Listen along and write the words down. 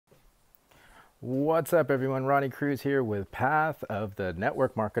What's up, everyone? Ronnie Cruz here with Path of the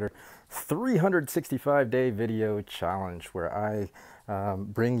Network Marketer 365-day video challenge, where I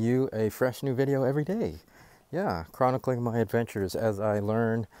bring you a fresh new video every day. Yeah, chronicling my adventures as I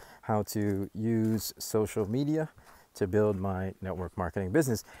learn how to use social media to build my network marketing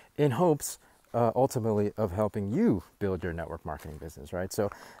business in hopes ultimately of helping you build your network marketing business, right?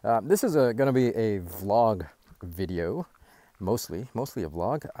 So this is going to be a vlog video, mostly a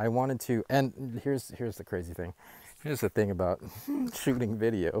vlog. I wanted to, and here's the crazy thing. Here's the thing about shooting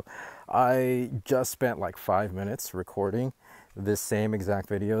video. I just spent like 5 minutes recording this same exact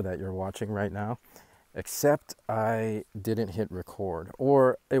video that you're watching right now, except I didn't hit record,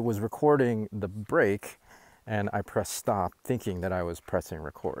 or it was recording the break and I pressed stop thinking that I was pressing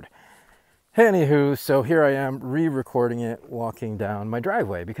record. Anywho, so here I am re-recording it walking down my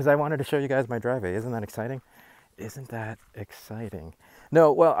driveway because I wanted to show you guys my driveway. Isn't that exciting? Isn't that exciting?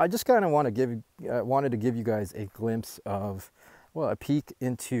 No, well, I just kind of wanted to give you guys a glimpse of, well, a peek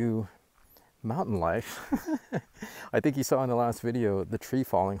into mountain life. I think you saw in the last video the tree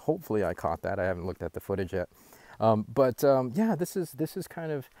falling. Hopefully, I caught that. I haven't looked at the footage yet, yeah, this is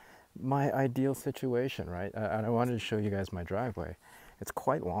kind of my ideal situation, right? And I wanted to show you guys my driveway. It's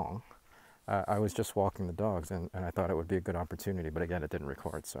quite long. I was just walking the dogs, and I thought it would be a good opportunity, but again, it didn't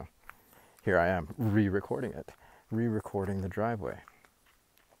record, so here I am re-recording it, re-recording the driveway.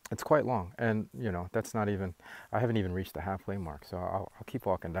 It's quite long, and you know, that's not even, I haven't even reached the halfway mark, so I'll keep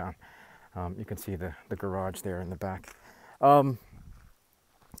walking down. You can see the garage there in the back.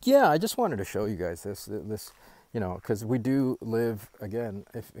 Yeah, I just wanted to show you guys this, you know, because we do live, again,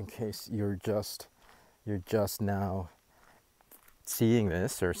 if in case you're just now seeing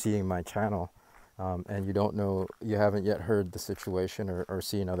this or seeing my channel, and you don't know, you haven't yet heard the situation or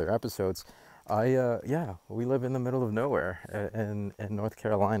seen other episodes. Yeah, we live in the middle of nowhere in North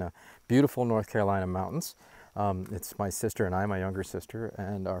Carolina, beautiful North Carolina mountains. It's my sister and I, my younger sister,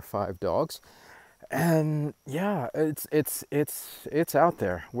 and our 5 dogs. And yeah, it's out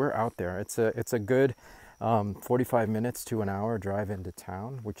there. We're out there. It's a good 45 minutes to an hour drive into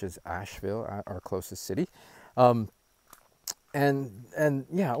town, which is Asheville, our closest city. And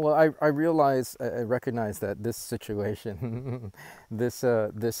yeah, well, I realize, I recognize that this situation, this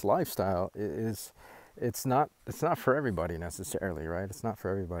lifestyle it's not for everybody necessarily, right? It's not for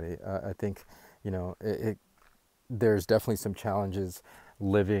everybody. I think, you know, there's definitely some challenges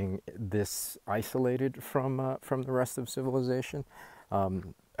living this isolated from the rest of civilization. I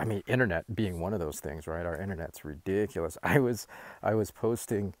mean, internet being one of those things, right? Our internet's ridiculous. I was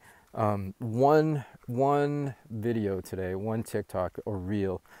posting one video today, one TikTok or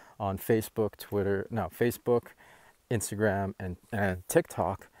reel on Facebook, Facebook, Instagram, and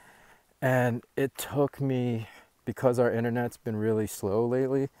TikTok, and it took me, because our internet's been really slow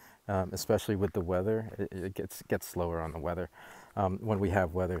lately, especially with the weather. It gets slower on the weather when we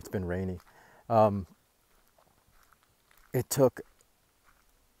have weather. It's been rainy. It took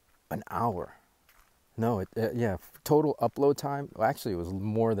an hour. No, yeah, total upload time. Well, actually, it was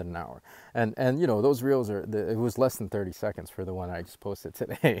more than an hour. And you know, those reels it was less than 30 seconds for the one I just posted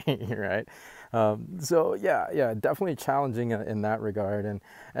today, right? So yeah, definitely challenging in that regard. And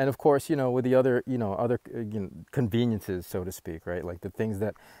of course, you know, with the other, conveniences, so to speak, right? Like the things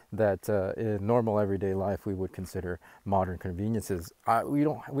that in normal everyday life we would consider modern conveniences. We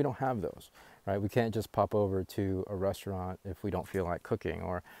don't have those, right? We can't just pop over to a restaurant if we don't feel like cooking,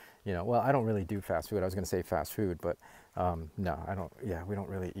 or, you know, well, I don't really do fast food. I was going to say fast food, but no, I don't. Yeah, we don't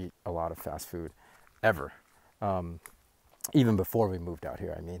really eat a lot of fast food ever. Even before we moved out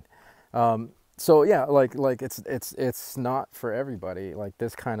here, I mean. So yeah, like it's not for everybody. Like,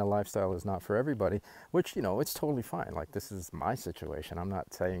 this kind of lifestyle is not for everybody, which, you know, it's totally fine. Like, this is my situation. I'm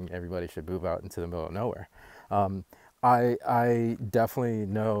not saying everybody should move out into the middle of nowhere. I definitely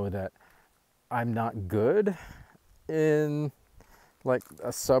know that I'm not good in like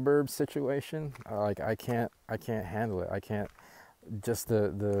a suburb situation. Like, I can't handle it. I can't, just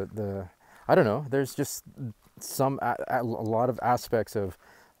the I don't know, there's just a lot of aspects of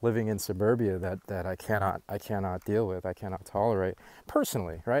living in suburbia that I cannot deal with. I cannot tolerate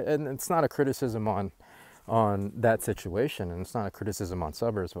personally, right? And it's not a criticism on that situation, and it's not a criticism on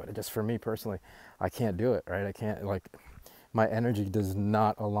suburbs, but just for me personally, I can't do it, right? I can't, like, my energy does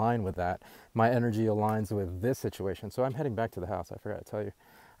not align with that. My energy aligns with this situation. So I'm heading back to the house. I forgot to tell you.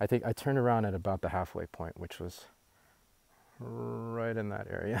 I think I turned around at about the halfway point, which was right in that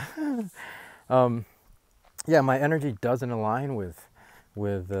area. Yeah, my energy doesn't align with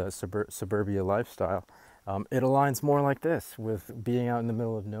suburbia lifestyle. It aligns more like this, with being out in the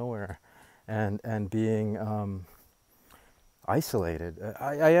middle of nowhere, and being isolated.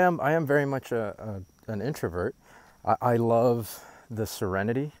 I am very much an introvert. I love the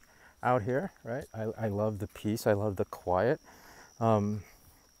serenity out here, right? I love the peace. I love the quiet. Um,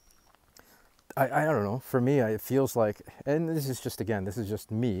 I don't know. For me, it feels like, and this is just, again, this is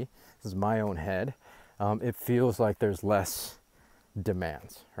just me. This is my own head. It feels like there's less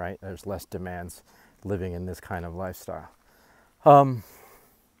demands, right? There's less demands living in this kind of lifestyle. Um,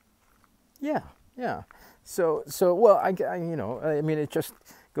 yeah, yeah. Well, I mean, it just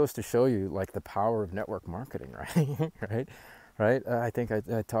goes to show you like the power of network marketing, right? Right, right. I think I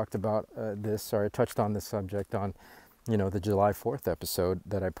talked about this, or I touched on this subject on, the July 4th episode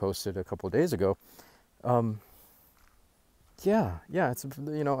that I posted a couple of days ago. Um, yeah, yeah. It's,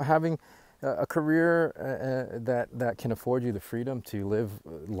 having a career that can afford you the freedom to live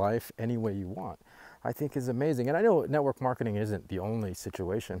life any way you want, I think is amazing. And I know network marketing isn't the only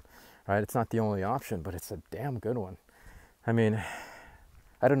situation, right? It's not the only option, but it's a damn good one. I mean,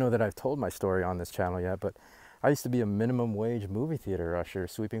 I don't know that I've told my story on this channel yet, but I used to be a minimum wage movie theater usher,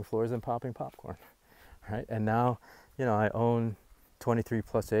 sweeping floors and popping popcorn, right? And now, I own 23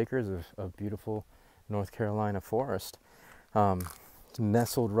 plus acres of beautiful North Carolina forest, um,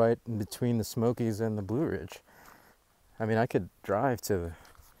 nestled right in between the Smokies and the Blue Ridge. I mean, I could drive to,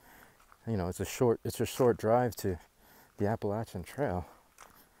 it's a short drive to the Appalachian Trail.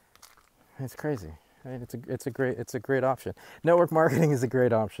 It's crazy. I mean, it's a great option. Network marketing is a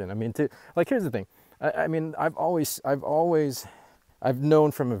great option. I mean, here's the thing. I mean, I've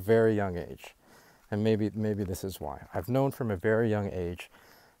known from a very young age, and maybe this is why. I've known from a very young age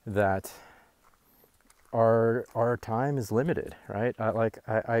that our time is limited, right?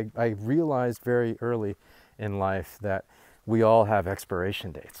 I realized very early in life that we all have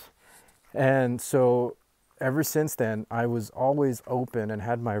expiration dates. And so ever since then, I was always open and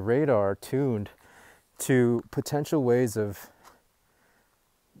had my radar tuned to potential ways of,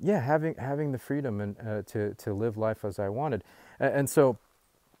 having the freedom and to live life as I wanted. And so,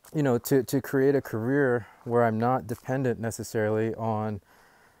 to create a career where I'm not dependent necessarily on,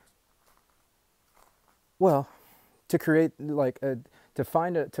 well, to create like to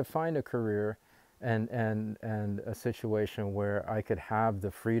find a career and a situation where I could have the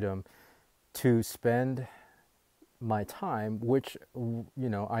freedom to spend my time, which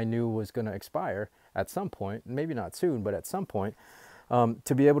I knew was going to expire at some point, maybe not soon, but at some point,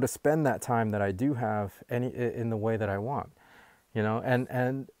 to be able to spend that time that I do have in the way that I want,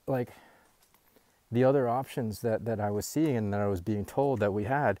 and like the other options that I was seeing and that I was being told that we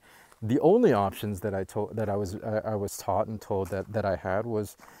had, the only options that I was taught and told that I had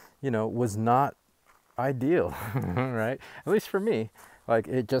was, was not ideal, right? At least for me. Like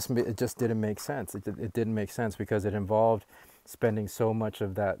it just didn't make sense. It didn't make sense because it involved spending so much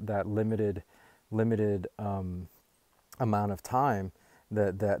of that limited amount of time,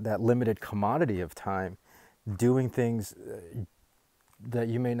 that limited commodity of time, doing things that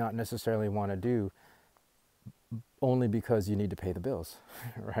you may not necessarily want to do, only because you need to pay the bills,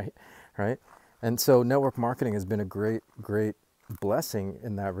 right? Right. And so network marketing has been a great blessing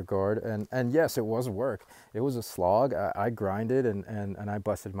in that regard. And yes, it was work. It was a slog. I grinded and I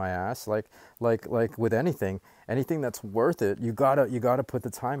busted my ass. Like with anything that's worth it, you gotta put the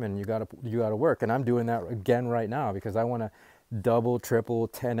time in. You gotta work. And I'm doing that again right now because I want to double, triple,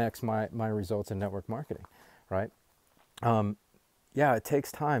 10x my results in network marketing, right? Yeah, it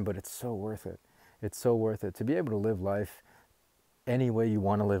takes time, but it's so worth it. It's so worth it to be able to live life any way you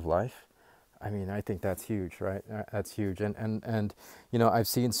want to live life. I mean, I think that's huge, right? That's huge. And I've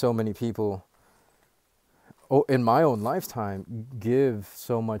seen so many people in my own lifetime give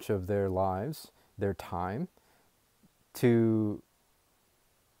so much of their lives, their time to,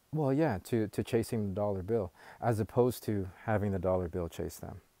 well, yeah, to chasing the dollar bill, as opposed to having the dollar bill chase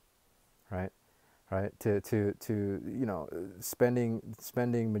them, right? Right? To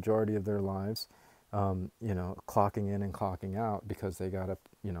spending majority of their lives, clocking in and clocking out because they gotta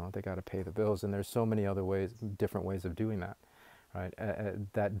pay the bills. And there's so many other ways, different ways of doing that, right?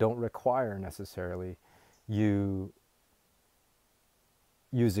 That don't require necessarily you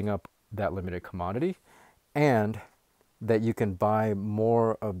using up that limited commodity, and that you can buy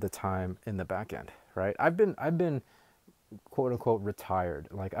more of the time in the back end, right? I've been quote unquote retired.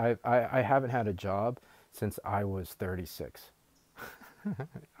 Like I haven't had a job since I was 36.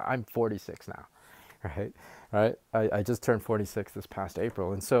 I'm 46 now, right? Right. I just turned 46 this past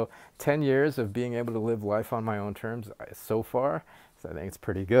April. And so 10 years of being able to live life on my own terms so far, so I think it's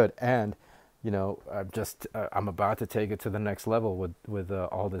pretty good. And, I'm about to take it to the next level with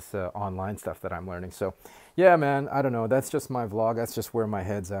all this online stuff that I'm learning. So yeah, man, I don't know. That's just my vlog. That's just where my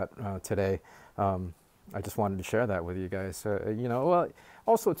head's at today. I just wanted to share that with you guys. You know, well,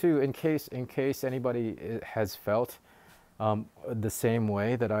 also too, in case anybody has felt the same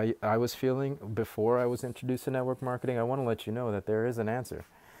way that I was feeling before I was introduced to network marketing, I want to let you know that there is an answer.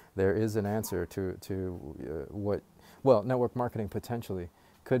 There is an answer what, well, network marketing potentially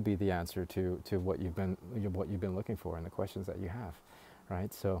could be the answer to what you've been looking for and the questions that you have,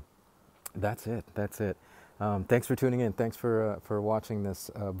 right? So that's it. That's it. Thanks for tuning in. Thanks for watching this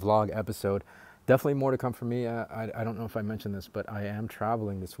vlog episode. Definitely more to come from me. I don't know if I mentioned this, but I am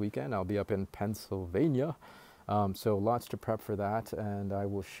traveling this weekend. I'll be up in Pennsylvania. So lots to prep for that, and I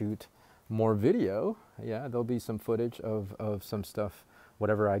will shoot more video. Yeah, there'll be some footage of some stuff,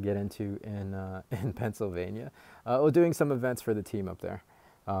 whatever I get into in Pennsylvania. We're doing some events for the team up there,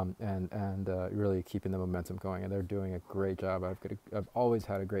 and really keeping the momentum going. And they're doing a great job. I've always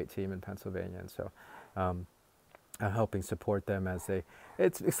had a great team in Pennsylvania, and so I'm helping support them as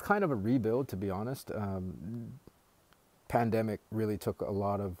it's kind of a rebuild, to be honest. Pandemic really took a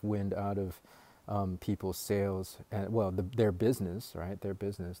lot of wind out of people's sales and, well, their business, right? Their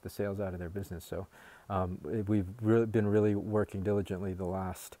business, the sales out of their business. So we've been really working diligently the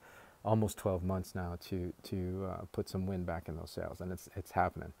last almost 12 months now to put some wind back in those sales, and it's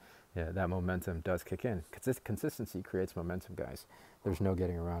happening. Yeah, that momentum does kick in. Consistency creates momentum, guys. There's no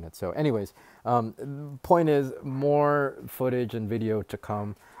getting around it. So anyways, point is, more footage and video to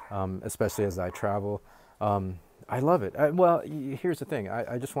come, especially as I travel. I love it. Well, here's the thing.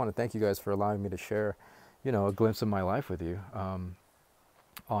 I just want to thank you guys for allowing me to share, you know, a glimpse of my life with you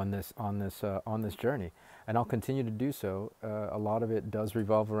on this journey, and I'll continue to do so. A lot of it does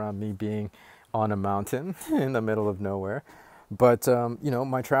revolve around me being on a mountain in the middle of nowhere, but you know,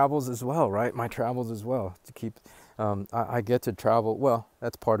 my travels as well, right? My travels as well to keep. I get to travel. Well,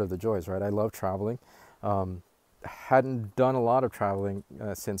 that's part of the joys, right? I love traveling. Hadn't done a lot of traveling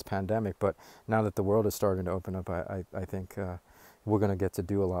since pandemic, but now that the world is starting to open up, I think we're going to get to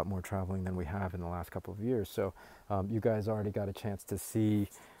do a lot more traveling than we have in the last couple of years. So you guys already got a chance to see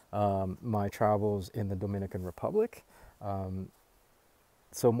my travels in the Dominican Republic.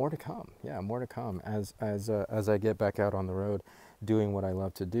 So more to come. Yeah, more to come as I get back out on the road, doing what I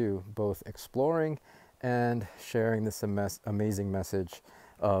love to do, both exploring and sharing this amazing message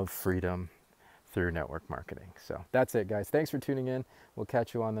of freedom through network marketing. So that's it, guys. Thanks for tuning in. We'll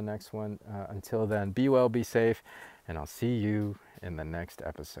catch you on the next one. Until then, be well, be safe, and I'll see you in the next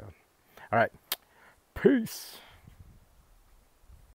episode. All right. Peace.